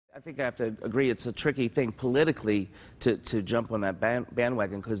I think I have to agree it's a tricky thing politically to jump on that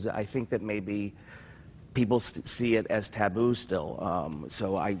bandwagon, because I think that maybe people see it as taboo still. It's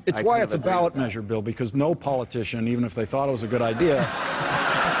why it's a ballot measure, Bill, because no politician, even if they thought it was a good idea.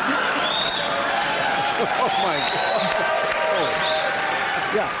 Oh, my God. Oh.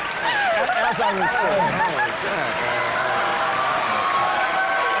 Yeah. As I was saying.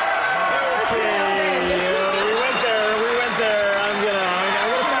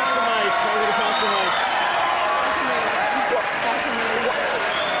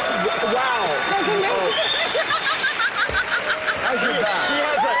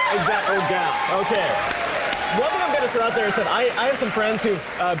 Okay. One thing I'm going to throw out there is that I have some friends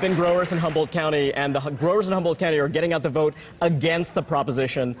who've been growers in Humboldt County, and the growers in Humboldt County are getting out the vote against the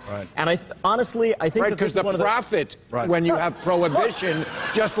proposition. Right. And honestly, I think that this is one of the... profit, when you have prohibition,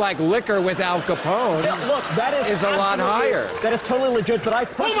 just like liquor with Al Capone, look, that is a lot higher. That is totally legit, but I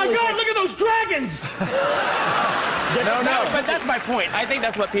personally... Oh, my God, look at those dragons! No, but that's my point. I think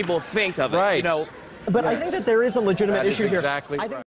that's what people think of it, right. you know. But I think that there is a legitimate issue here. Exactly right.